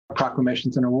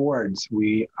Proclamations and awards.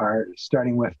 We are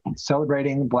starting with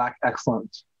celebrating Black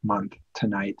Excellence Month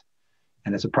tonight,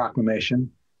 and it's a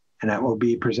proclamation, and that will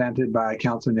be presented by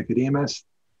Councilor Nicodemus,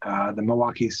 the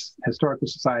Milwaukie Historical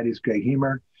Society's Greg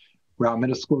Hemer, Rowe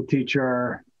Middle School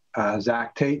teacher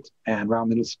Zach Tate, and Rowe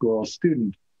Middle School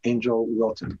student Angel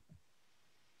Wilton.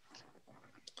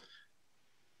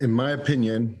 In my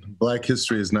opinion, Black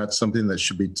history is not something that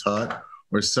should be taught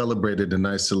or celebrated in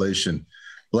isolation.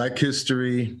 Black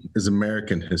history is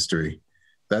American history.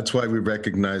 That's why we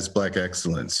recognize Black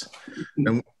excellence.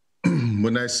 And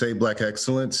when I say Black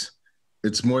excellence,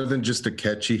 it's more than just a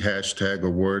catchy hashtag or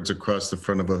words across the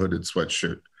front of a hooded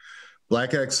sweatshirt.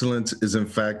 Black excellence is in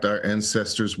fact our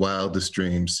ancestors' wildest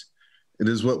dreams. It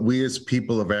is what we as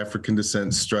people of African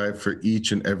descent strive for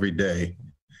each and every day.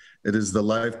 It is the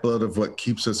lifeblood of what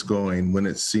keeps us going when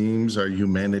it seems our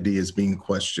humanity is being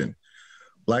questioned.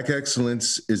 Black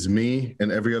excellence is me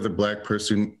and every other Black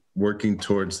person working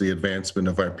towards the advancement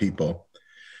of our people.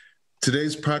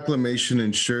 Today's proclamation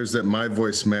ensures that my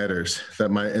voice matters, that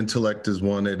my intellect is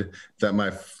wanted, that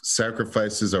my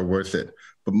sacrifices are worth it.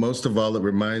 But most of all, it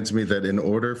reminds me that in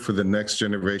order for the next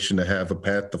generation to have a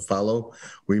path to follow,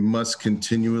 we must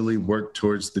continually work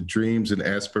towards the dreams and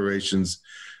aspirations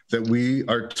that we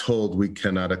are told we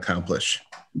cannot accomplish.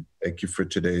 Thank you for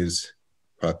today's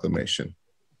proclamation.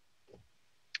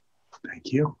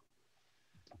 Thank you.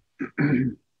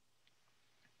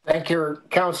 Thank you,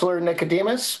 Councilor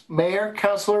Nicodemus, Mayor,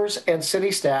 councilors, and city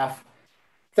staff.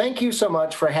 Thank you so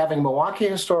much for having Milwaukie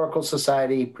Historical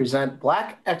Society present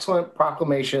Black Excellent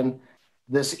Proclamation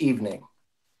this evening.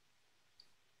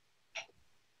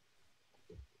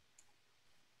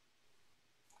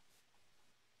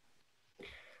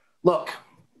 Look,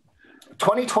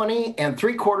 2020 and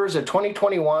 3/4 of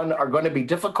 2021 are going to be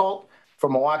difficult for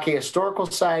Milwaukie Historical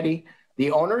Society,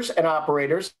 the owners and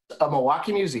operators of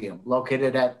Milwaukie Museum,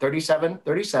 located at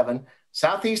 3737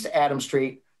 Southeast Adams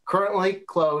Street, currently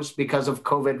closed because of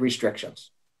COVID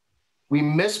restrictions. We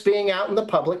miss being out in the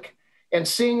public and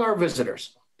seeing our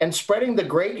visitors and spreading the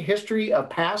great history of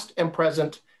past and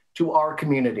present to our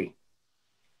community.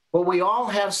 But we all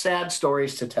have sad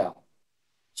stories to tell,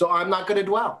 so I'm not going to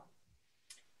dwell.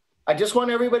 I just want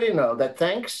everybody to know that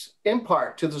thanks in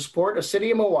part to the support of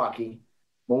City of Milwaukie,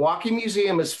 Milwaukie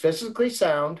Museum is physically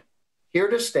sound, here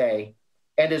to stay,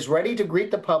 and is ready to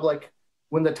greet the public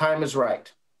when the time is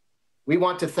right. We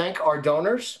want to thank our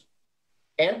donors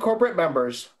and corporate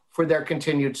members for their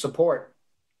continued support.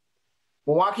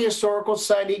 Milwaukie Historical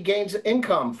Society gains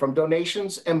income from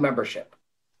donations and membership.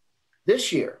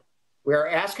 This year, we are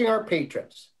asking our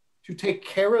patrons to take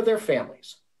care of their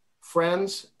families,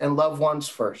 friends, and loved ones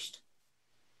first.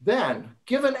 Then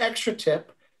give an extra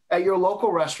tip at your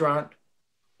local restaurant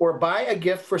or buy a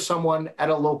gift for someone at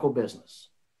a local business.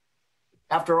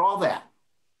 After all that,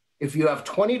 if you have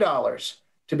 $20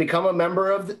 to become a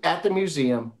member at the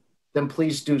museum, then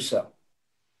please do so.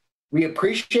 We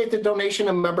appreciate the donation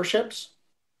and memberships,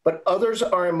 but others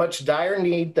are in much dire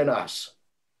need than us.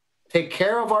 Take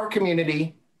care of our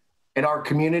community, and our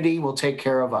community will take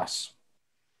care of us.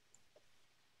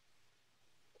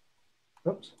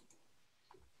 Oops.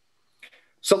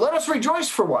 So let us rejoice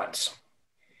for once.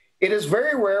 It is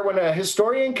very rare when a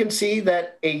historian can see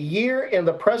that a year in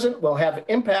the present will have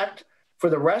impact for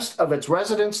the rest of its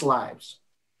residents' lives.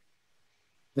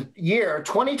 The year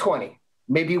 2020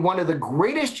 may be one of the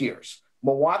greatest years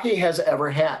Milwaukie has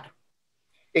ever had.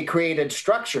 It created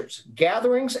structures,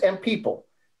 gatherings, and people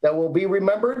that will be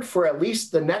remembered for at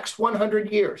least the next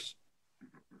 100 years.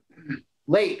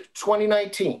 Late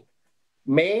 2019,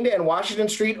 Main and Washington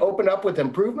Street opened up with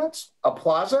improvements, a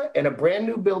plaza, and a brand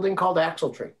new building called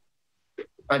Axletree.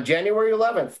 On January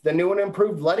 11th, the new and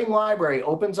improved Letting Library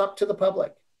opens up to the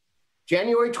public.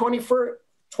 January 25th,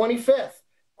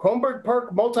 Kronberg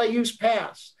Park Multi-Use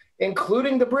Pass,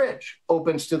 including the bridge,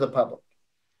 opens to the public.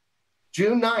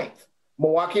 June 9th,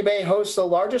 Milwaukie Bay hosts the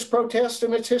largest protest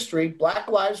in its history, Black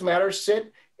Lives Matter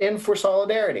Sit In for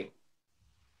Solidarity.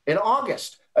 In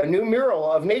August, a new mural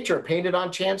of nature painted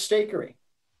on Chan Stakery.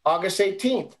 August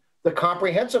 18th, the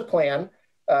comprehensive plan,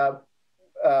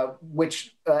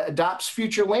 which adopts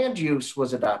future land use,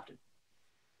 was adopted.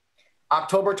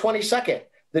 October 22nd,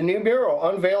 the new mural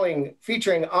unveiling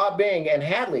featuring Ah Bing and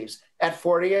Hadley's at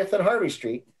 40th and Harvey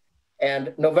Street.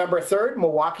 And November 3rd,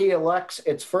 Milwaukie elects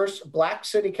its first Black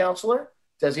city councilor,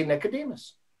 Desi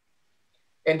Nicodemus.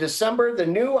 In December, the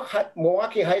new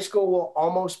Milwaukie High School will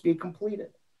almost be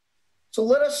completed. So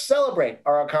let us celebrate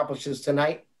our accomplishments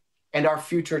tonight and our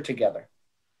future together.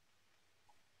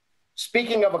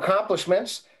 Speaking of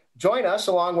accomplishments, join us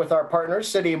along with our partners,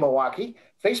 City of Milwaukie,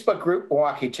 Facebook group,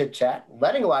 Milwaukie Chit Chat,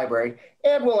 Letting Library,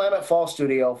 and Willamette Fall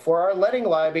Studio for our Letting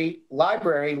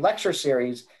Library lecture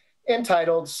series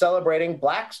entitled Celebrating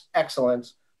Black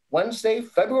Excellence, Wednesday,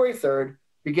 February 3rd,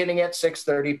 beginning at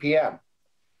 6:30 p.m.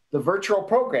 The virtual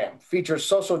program features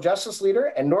social justice leader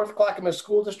and North Clackamas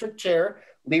School District Chair,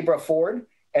 Libra Ford,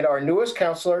 and our newest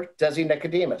counselor, Desi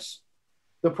Nicodemus.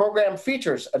 The program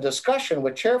features a discussion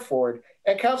with Chair Ford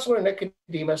and Councilor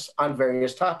Nicodemus on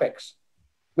various topics.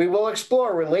 We will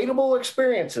explore relatable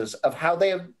experiences of how they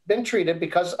have been treated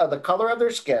because of the color of their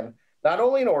skin, not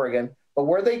only in Oregon, but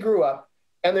where they grew up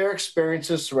and their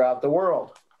experiences throughout the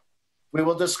world. We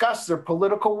will discuss their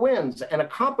political wins and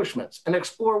accomplishments and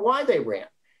explore why they ran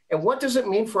and what does it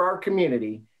mean for our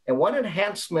community and what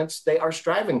enhancements they are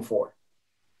striving for.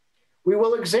 We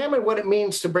will examine what it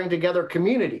means to bring together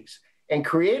communities and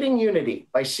creating unity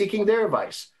by seeking their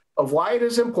advice of why it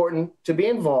is important to be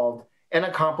involved and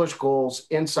accomplish goals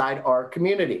inside our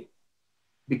community.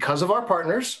 Because of our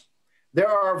partners, there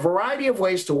are a variety of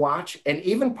ways to watch and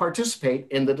even participate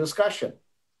in the discussion.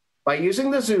 By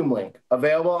using the Zoom link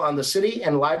available on the city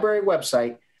and library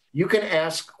website, you can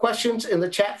ask questions in the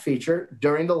chat feature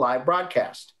during the live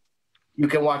broadcast. You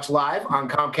can watch live on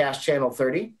Comcast Channel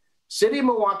 30, City of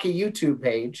Milwaukie YouTube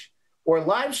page, or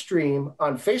live stream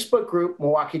on Facebook group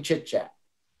Milwaukie Chit Chat.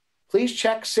 Please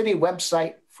check city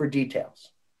website for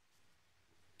details.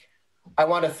 I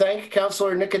want to thank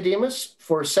Councilor Nicodemus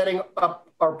for setting up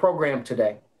our program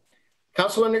today.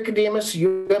 Councilor Nicodemus,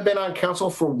 you have been on council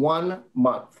for 1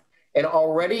 month, and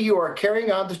already you are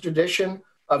carrying on the tradition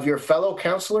of your fellow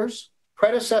councilors,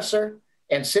 predecessor,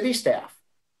 and city staff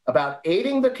about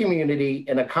aiding the community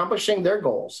in accomplishing their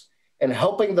goals and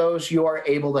helping those you are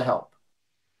able to help.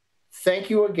 Thank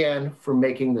you again for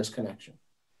making this connection.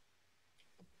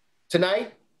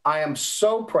 Tonight, I am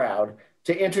so proud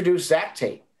to introduce Zach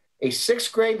Tate, a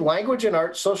 6th grade language and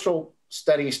art social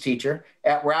studies teacher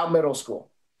at Rowe Middle School.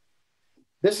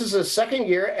 This is his 2nd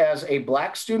year as a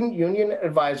Black Student Union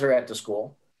advisor at the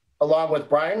school, along with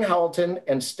Brian Howelton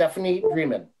and Stephanie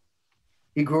Dreiman.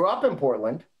 He grew up in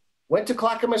Portland, went to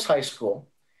Clackamas High School,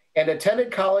 and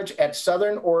attended college at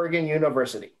Southern Oregon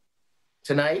University.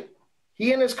 Tonight,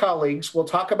 he and his colleagues will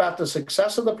talk about the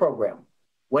success of the program,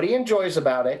 what he enjoys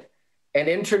about it, and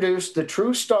introduce the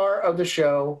true star of the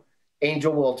show,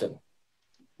 Angel Wilton.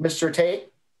 Mr.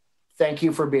 Tate, thank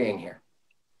you for being here.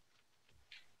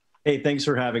 Hey, thanks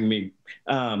for having me.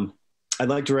 I'd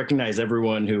like to recognize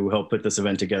everyone who helped put this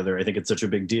event together. I think it's such a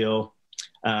big deal.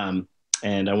 And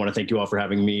I want to thank you all for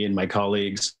having me and my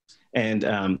colleagues and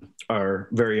our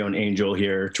very own Angel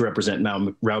here to represent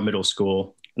Rowe Middle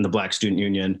School and the Black Student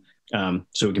Union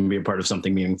so we can be a part of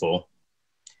something meaningful.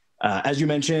 As you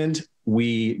mentioned,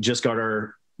 we just got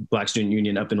our Black Student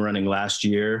Union up and running last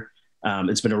year.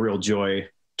 It's been a real joy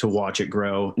to watch it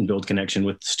grow and build connection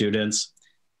with students.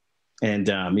 And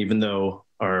even though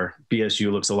our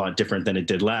BSU looks a lot different than it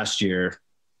did last year,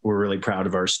 we're really proud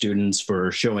of our students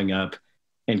for showing up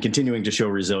and continuing to show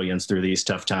resilience through these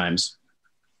tough times.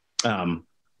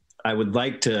 I would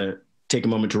like to take a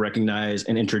moment to recognize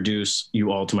and introduce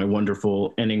you all to my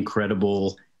wonderful and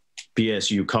incredible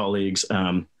BSU colleagues.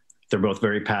 They're both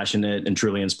very passionate and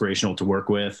truly inspirational to work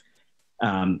with.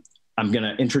 I'm going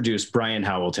to introduce Brian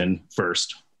Howelton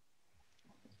first.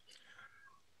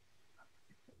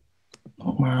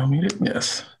 Oh, am I muted?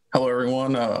 Yes. Hello,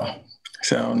 everyone.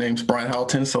 So my name's Brian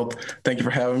Howelton, so thank you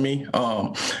for having me.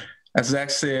 As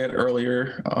Zach said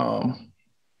earlier,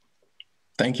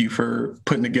 thank you for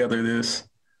putting together this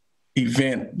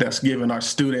event that's given our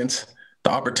students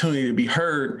the opportunity to be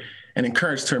heard and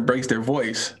encouraged to embrace their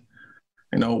voice.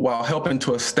 You know, while helping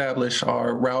to establish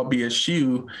our Rowe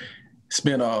BSU, it's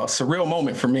been a surreal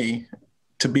moment for me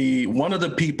to be one of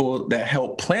the people that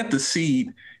helped plant the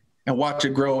seed and watch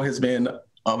it grow. Has been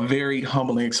a very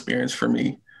humbling experience for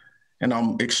me. And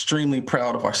I'm extremely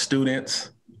proud of our students,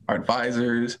 our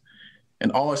advisors,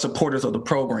 and all our supporters of the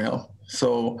program.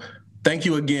 So thank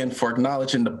you again for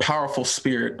acknowledging the powerful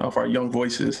spirit of our young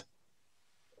voices.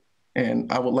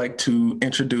 And I would like to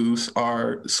introduce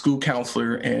our school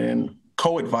counselor and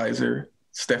co-advisor,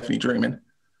 Stephanie Dreiman.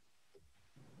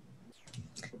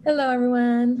 Hello,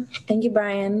 everyone. Thank you,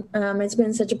 Brian. It's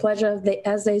been such a pleasure,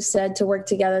 as they said, to work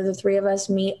together. The three of us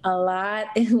meet a lot,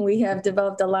 and we have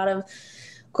developed a lot of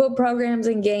cool programs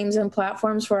and games and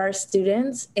platforms for our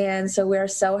students. And so we're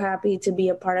so happy to be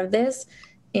a part of this.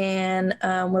 And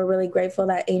we're really grateful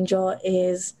that Angel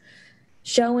is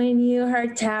showing you her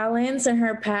talents and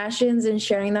her passions and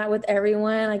sharing that with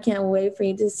everyone. I can't wait for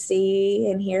you to see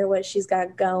and hear what she's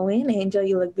got going. Angel,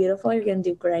 you look beautiful. You're going to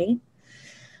do great.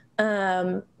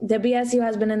 The BSU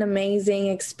has been an amazing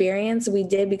experience. We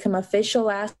did become official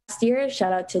last year.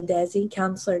 Shout out to Desi,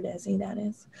 Councilor Desi, that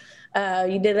is.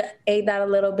 You did aid that a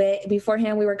little bit.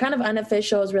 Beforehand, we were kind of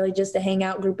unofficial. It was really just a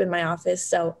hangout group in my office.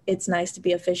 So it's nice to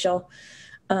be official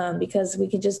because we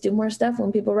can just do more stuff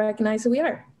when people recognize who we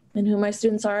are and who my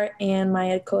students are and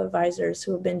my co-advisors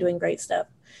who have been doing great stuff.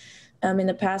 In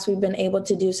the past, we've been able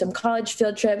to do some college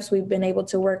field trips. We've been able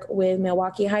to work with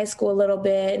Milwaukie High School a little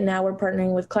bit. Now we're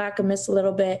partnering with Clackamas a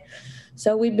little bit.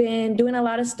 So we've been doing a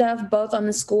lot of stuff, both on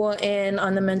the school and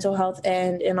on the mental health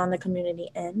end and on the community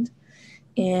end.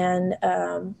 And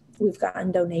we've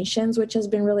gotten donations, which has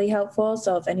been really helpful.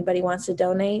 So if anybody wants to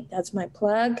donate, that's my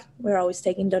plug. We're always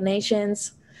taking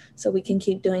donations so we can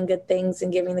keep doing good things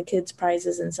and giving the kids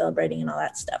prizes and celebrating and all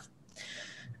that stuff.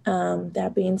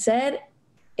 That being said,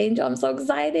 Angel, I'm so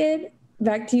excited.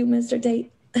 Back to you, Mr.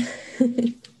 Tate.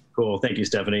 Cool. Thank you,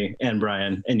 Stephanie and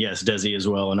Brian. And yes, Desi as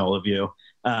well, and all of you.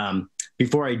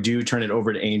 Before I do turn it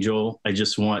over to Angel, I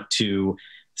just want to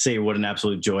say what an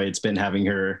absolute joy it's been having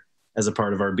her as a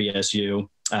part of our BSU.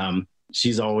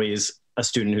 She's always a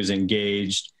student who's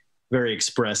engaged, very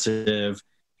expressive,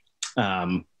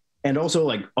 and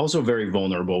also very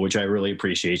vulnerable, which I really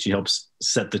appreciate. She helps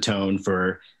set the tone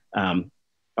for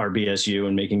our BSU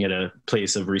and making it a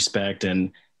place of respect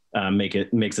and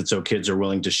makes it so kids are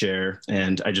willing to share.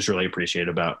 And I just really appreciate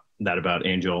about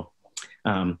Angel.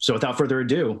 So without further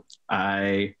ado,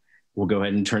 I will go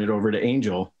ahead and turn it over to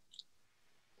Angel.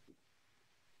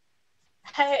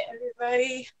 Hi,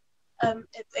 everybody.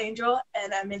 It's Angel,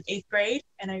 and I'm in 8th grade,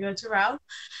 and I go to Rowe.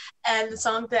 And the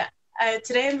song that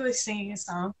today I'm going to be singing a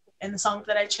song, and the song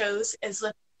that I chose is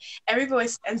Lift Every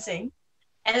Voice and Sing.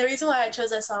 And the reason why I chose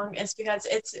that song is because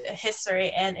it's a history,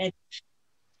 and it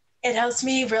helps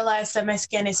me realize that my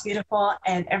skin is beautiful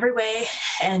in every way,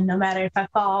 and no matter if I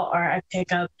fall or I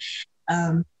pick up,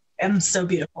 I'm still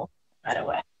beautiful no matter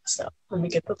what. So let me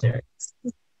get the lyrics.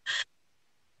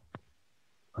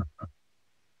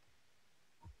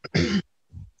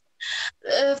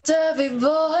 Lift every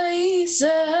voice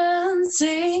and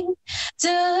sing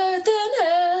till earth and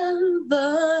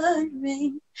heaven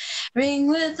ring. Ring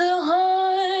with the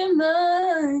harmony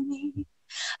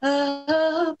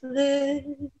of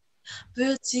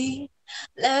liberty.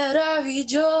 Let our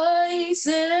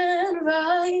rejoicing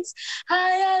rise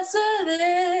high as the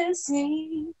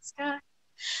listening sky.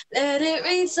 Let it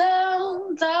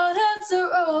resound loud as the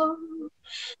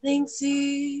rolling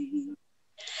sea.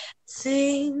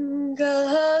 Sing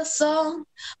a song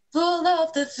full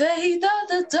of the faith of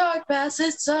the dark past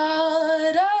its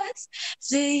taught us.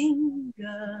 Sing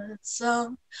a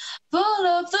song full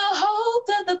of the hope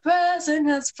that the present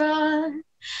has brought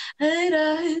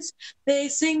us.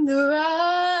 Facing the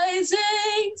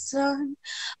rising sun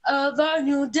of our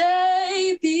new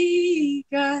day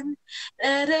begun.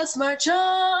 Let us march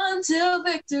on till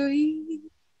victory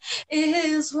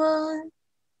is won.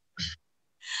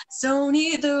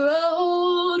 Stony the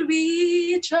road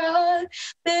we trod,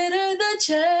 bitter the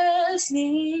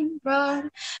chastening rod,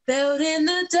 felt in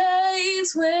the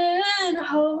days when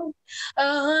hope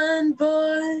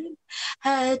unborn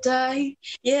had died,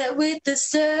 yet with the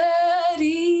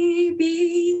steady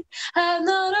beat, I'm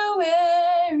not a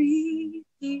weary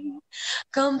feet,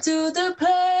 come to the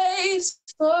place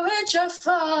for which our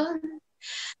Father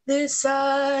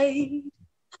sighed.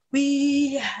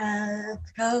 We have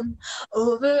come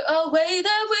over a way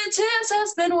that with tears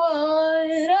has been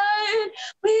watered.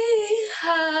 We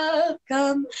have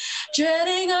come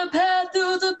treading a path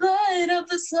through the blood of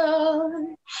the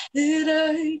sun.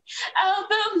 Out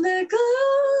from the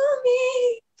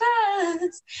gloomy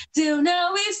past, till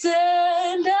now we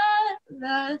stand at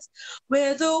last,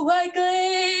 where the white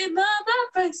gleam of the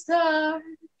bright star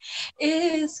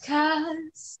is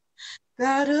cast.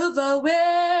 God of our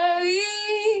weary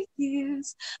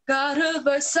years, God of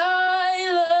our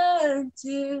silent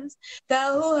tears,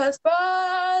 thou hast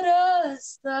brought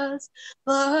us thus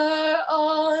far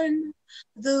on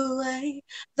the way.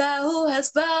 Thou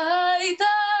hast by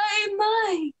thy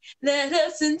might led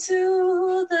us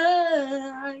into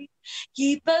the light.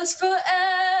 Keep us forever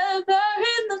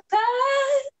in the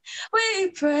path we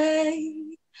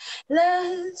pray.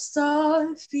 Lest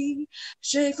our feet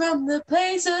stray from the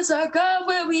places, our God,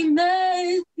 where we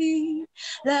may be.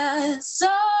 Lest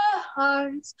our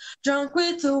hearts, drunk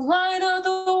with the wine of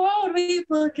the world, we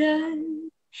forget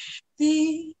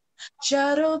thee.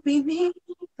 Shadow beneath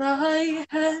thy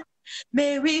head,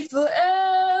 may we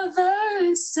forever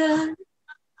stand.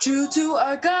 True to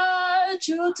our God,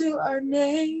 true to our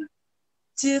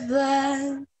native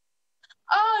land.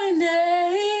 Our native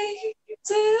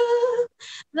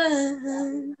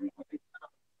land.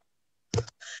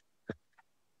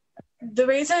 the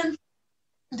reason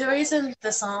the reason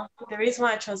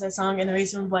why I chose that song and the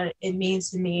reason what it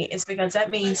means to me is because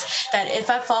that means that if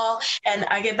I fall and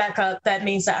I get back up, that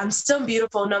means that I'm still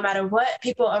beautiful no matter what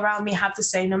people around me have to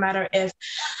say, no matter if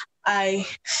I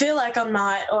feel like I'm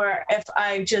not, or if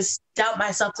I just doubt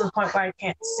myself to the point where I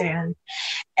can't stand.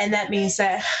 And that means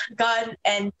that God,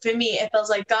 and for me, it feels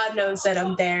like God knows that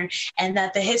I'm there and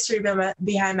that the history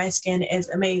behind my skin is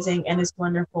amazing and is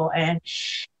wonderful, and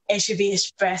it should be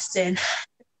expressed in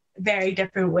very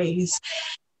different ways.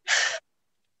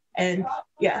 And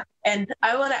yeah, and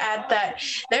I want to add that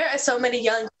there are so many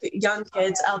young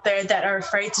kids out there that are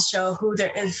afraid to show who they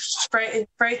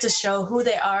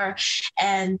are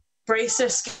and brace their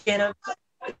skin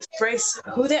brace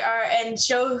who they are and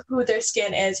show who their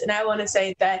skin is. And I want to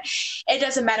say that it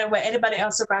doesn't matter what anybody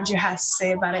else around you has to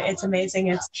say about it. It's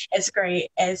amazing. It's great.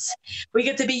 We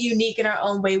get to be unique in our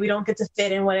own way. We don't get to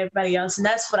fit in with everybody else. And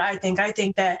that's what I think. I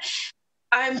think that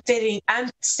I'm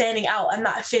standing out. I'm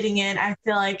not fitting in. I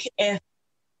feel like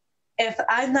if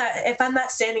I'm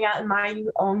not standing out in my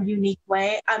own unique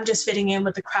way, I'm just fitting in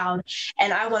with the crowd.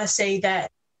 And I want to say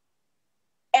that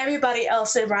everybody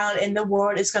else around in the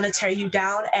world is going to tear you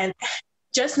down, and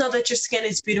just know that your skin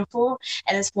is beautiful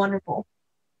and it's wonderful.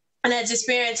 And as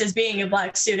experience as being a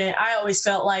Black student, I always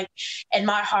felt like in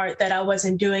my heart that I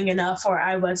wasn't doing enough, or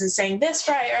I wasn't saying this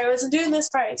right, or I wasn't doing this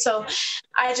right. So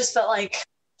I just felt like,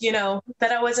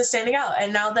 that I wasn't standing out.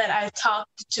 And now that I've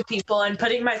talked to people and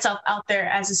putting myself out there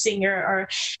as a senior or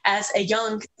as a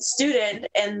young student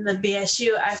in the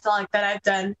BSU, I feel like that I've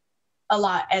done a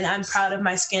lot, and I'm proud of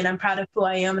my skin. I'm proud of who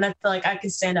I am. And I feel like I can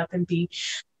stand up and be,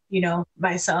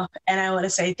 myself. And I want to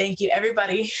say thank you,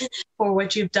 everybody, for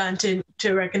what you've done to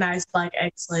recognize Black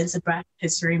excellence in Black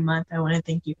History Month. I want to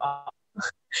thank you all.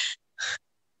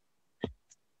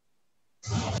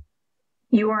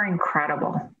 You are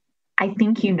incredible. I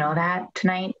think you know that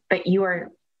tonight, but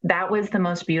that was the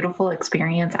most beautiful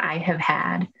experience I have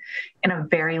had in a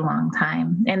very long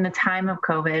time. In the time of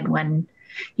COVID, when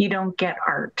you don't get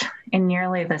art in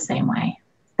nearly the same way.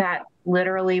 That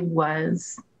literally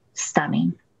was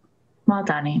stunning. Well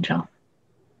done, Angel.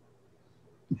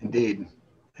 Indeed.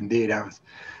 I was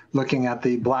looking at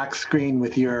the black screen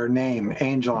with your name,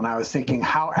 Angel, and I was thinking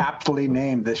how aptly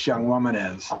named this young woman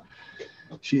is.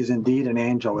 She is indeed an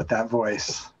angel with that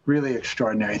voice. Really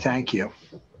extraordinary. Thank you.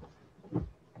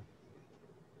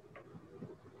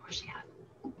 Where's she at?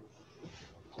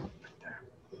 Right there.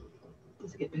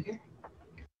 Does it get bigger?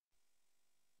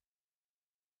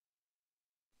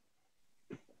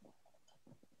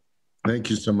 Thank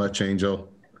you so much, Angel.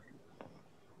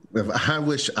 I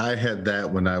wish I had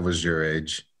that when I was your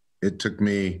age. It took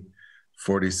me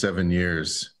 47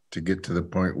 years to get to the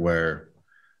point where,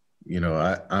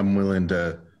 I'm willing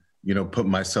to, put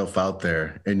myself out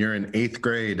there. And you're in 8th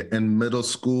grade, and middle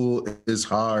school is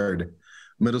hard.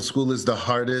 Middle school is the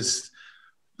hardest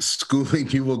schooling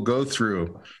you will go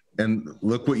through. And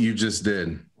look what you just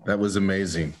did. That was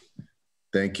amazing.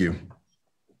 Thank you.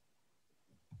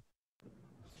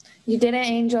 You did it,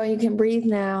 Angel. You can breathe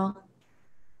now.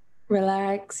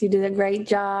 Relax. You did a great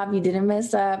job. You didn't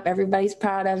mess up. Everybody's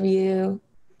proud of you.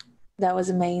 That was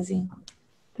amazing.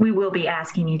 We will be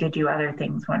asking you to do other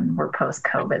things when we're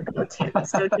post-COVID, though, too.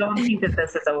 So don't think that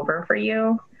this is over for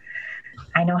you.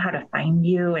 I know how to find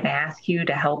you and ask you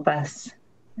to help us.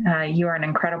 You are an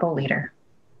incredible leader.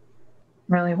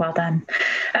 Really well done.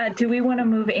 Do we want to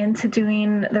move into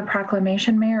doing the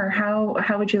proclamation, Mayor, or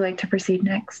how would you like to proceed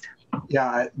next?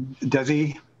 Yeah,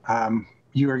 Desi,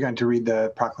 you are going to read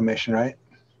the proclamation, right?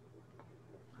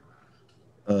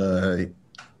 Or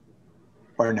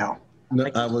no? No,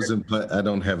 I wasn't. I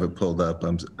don't have it pulled up.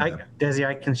 Desi,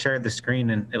 I can share the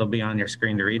screen and it'll be on your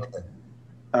screen to read. Okay.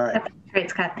 All right. That's great,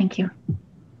 Scott. Thank you.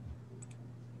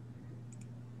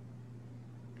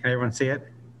 Can everyone see it?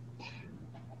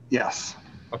 Yes.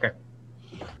 Okay.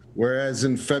 Whereas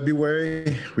in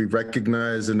February, we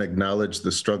recognize and acknowledge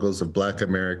the struggles of Black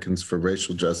Americans for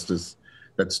racial justice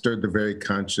that stirred the very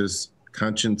conscience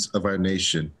of our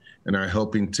nation and are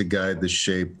helping to guide the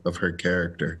shape of her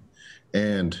character.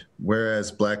 And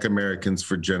whereas Black Americans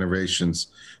for generations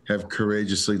have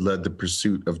courageously led the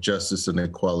pursuit of justice and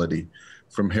equality,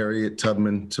 from Harriet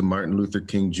Tubman to Martin Luther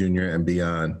King Jr. and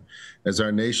beyond, as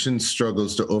our nation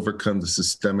struggles to overcome the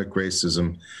systemic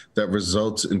racism that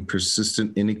results in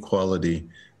persistent inequality,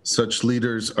 such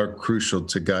leaders are crucial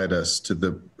to guide us to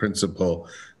the principle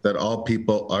that all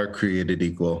people are created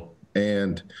equal.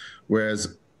 And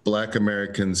whereas Black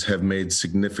Americans have made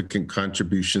significant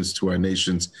contributions to our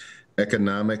nation's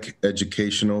economic,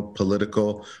 educational,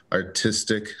 political,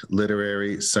 artistic,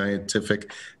 literary,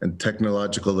 scientific, and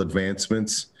technological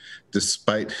advancements,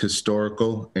 despite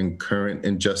historical and current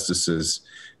injustices.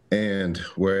 And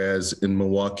whereas in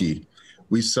Milwaukie,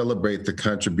 we celebrate the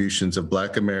contributions of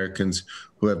Black Americans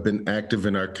who have been active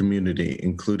in our community,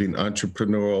 including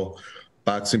entrepreneurial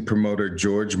boxing promoter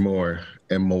George Moore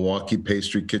and Milwaukie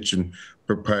Pastry Kitchen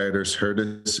proprietors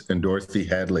Hurtis and Dorothy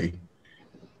Hadley.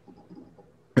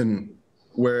 And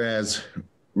whereas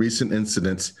recent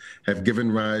incidents have given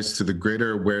rise to the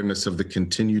greater awareness of the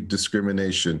continued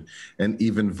discrimination and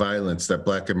even violence that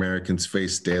Black Americans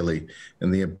face daily,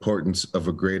 and the importance of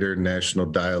a greater national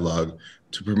dialogue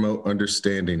to promote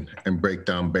understanding and break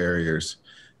down barriers.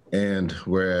 And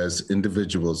whereas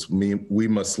individuals, we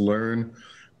must learn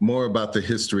more about the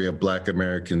history of Black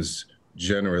Americans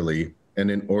generally,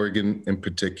 and in Oregon in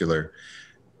particular,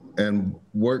 and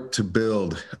work to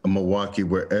build a Milwaukie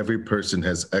where every person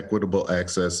has equitable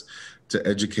access to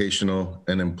educational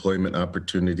and employment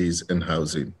opportunities and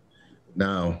housing.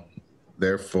 Now,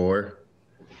 therefore,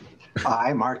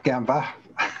 I, Mark Gamba,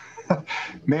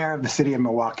 Mayor of the City of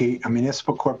Milwaukie, a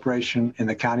municipal corporation in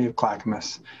the County of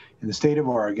Clackamas, in the state of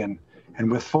Oregon, and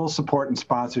with full support and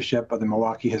sponsorship of the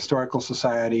Milwaukie Historical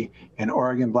Society and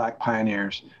Oregon Black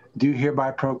Pioneers, do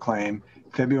hereby proclaim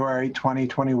February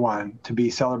 2021 to be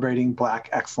celebrating Black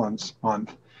Excellence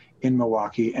Month in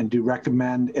Milwaukie, and do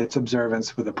recommend its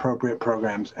observance with appropriate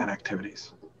programs and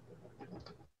activities.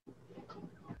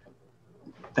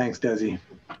 Thanks, Desi.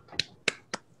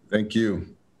 Thank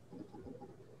you.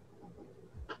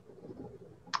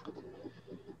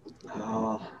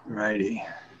 All righty.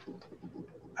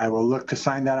 I will look to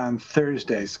sign that on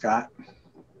Thursday, Scott.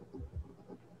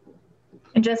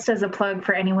 And just as a plug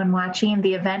for anyone watching,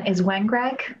 the event is when,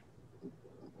 Greg?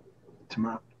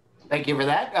 Tomorrow. Thank you for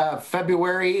that.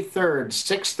 February 3rd,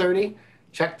 6:30.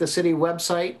 Check the city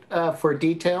website for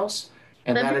details.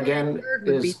 And that again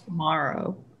is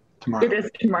tomorrow. Tomorrow. It is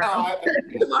tomorrow.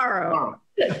 Tomorrow.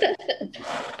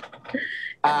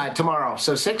 Tomorrow.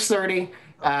 So 6:30.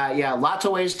 Yeah, lots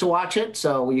of ways to watch it.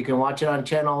 So you can watch it on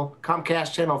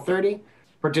Comcast Channel 30,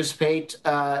 participate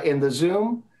in the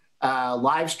Zoom,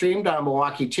 live streamed on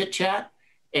Milwaukie Chit Chat,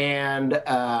 and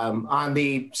on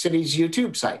the city's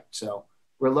YouTube site. So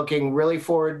we're looking really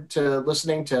forward to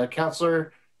listening to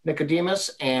Councilor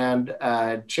Nicodemus and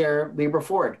Chair Lieber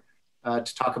Ford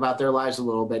to talk about their lives a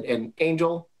little bit. And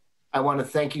Angel, I want to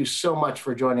thank you so much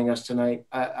for joining us tonight.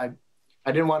 I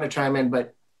didn't want to chime in,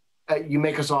 but you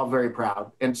make us all very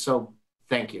proud. And so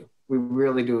thank you. We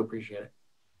really do appreciate it.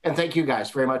 And thank you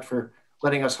guys very much for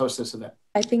letting us host this event.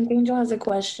 I think Angel has a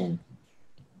question.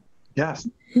 Yes.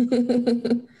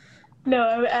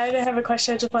 No, I didn't have a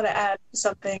question. I just want to add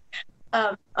something.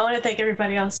 I want to thank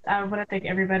everybody else. I want to thank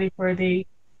everybody for the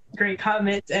great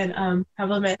comments and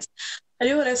compliments. I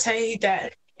do want to say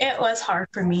that it was hard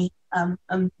for me. I'm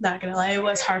not going to lie. It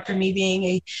was hard for me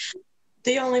being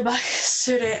the only Black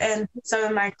student in some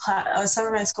of my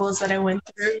schools that I went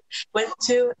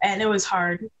to, and it was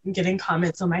hard getting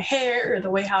comments on my hair or the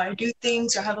way how I do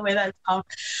things or how the way that I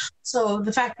talk. So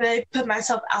the fact that I put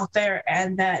myself out there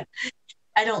and that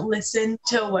I don't listen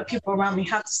to what people around me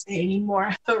have to say anymore,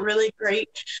 I felt really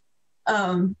great.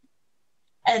 And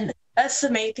that's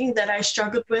the main thing that I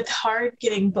struggled with hard,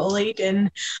 getting bullied and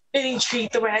getting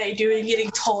treated the way I do and getting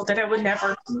told that I would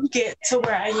never get to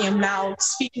where I am now,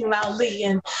 speaking loudly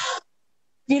and,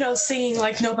 singing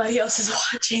like nobody else is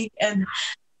watching. And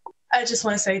I just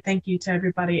want to say thank you to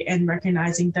everybody and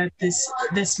recognizing that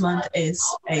this month is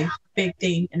a big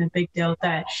thing and a big deal,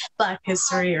 that Black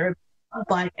history or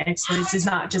Black excellence is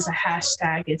not just a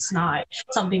hashtag. It's not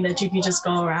something that you can just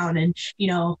go around and,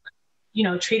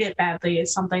 treat it badly.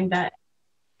 It's something that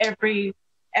every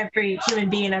human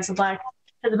being as a Black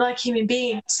human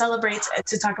being celebrates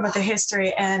to talk about the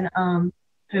history and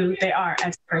who they are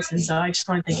as a person. So I just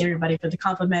want to thank everybody for the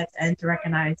compliments and to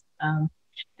recognize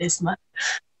this month.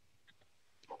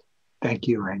 Thank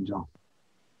you, Angel,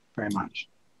 very much.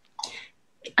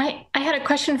 I had a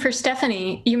question for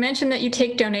Stephanie. You mentioned that you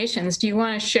take donations. Do you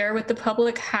want to share with the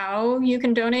public how you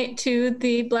can donate to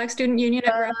the Black Student Union?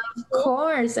 Of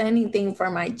course, anything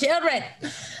for my children.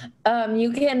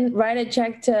 You can write a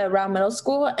check to Rowe Middle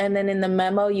School, and then in the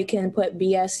memo you can put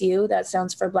BSU, that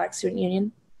stands for Black Student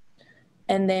Union.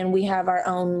 And then we have our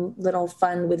own little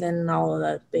fund within all of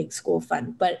the big school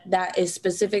fund, but that is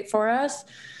specific for us.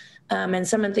 And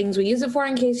some of the things we use it for,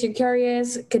 in case you're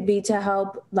curious, could be to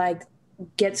help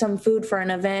get some food for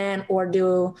an event, or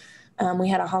do, we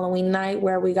had a Halloween night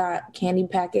where we got candy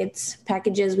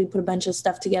packages. We put a bunch of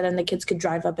stuff together and the kids could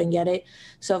drive up and get it.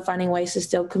 So finding ways to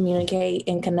still communicate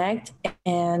and connect.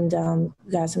 And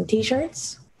we got some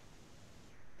t-shirts.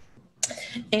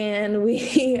 And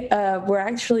we're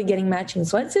actually getting matching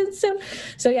sweatsuits soon.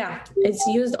 So yeah, it's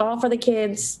used all for the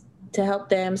kids to help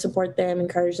them, support them,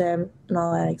 encourage them, and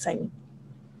all that excitement.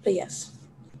 But yes,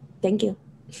 thank you.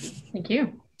 Thank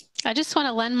you. I just want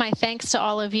to lend my thanks to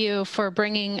all of you for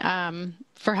bringing,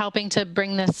 for helping to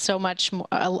bring this so much,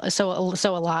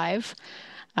 so alive.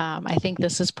 I think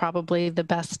this is probably the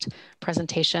best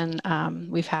presentation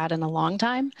we've had in a long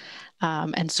time,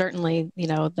 and certainly, you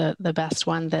know, the best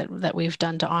one that we've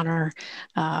done to honor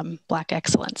Black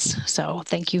excellence. So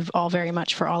thank you all very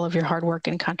much for all of your hard work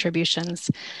and contributions.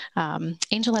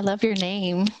 Angel, I love your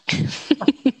name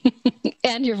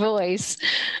and your voice.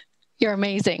 You're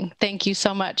amazing. Thank you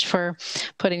so much for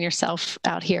putting yourself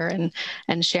out here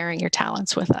and sharing your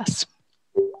talents with us.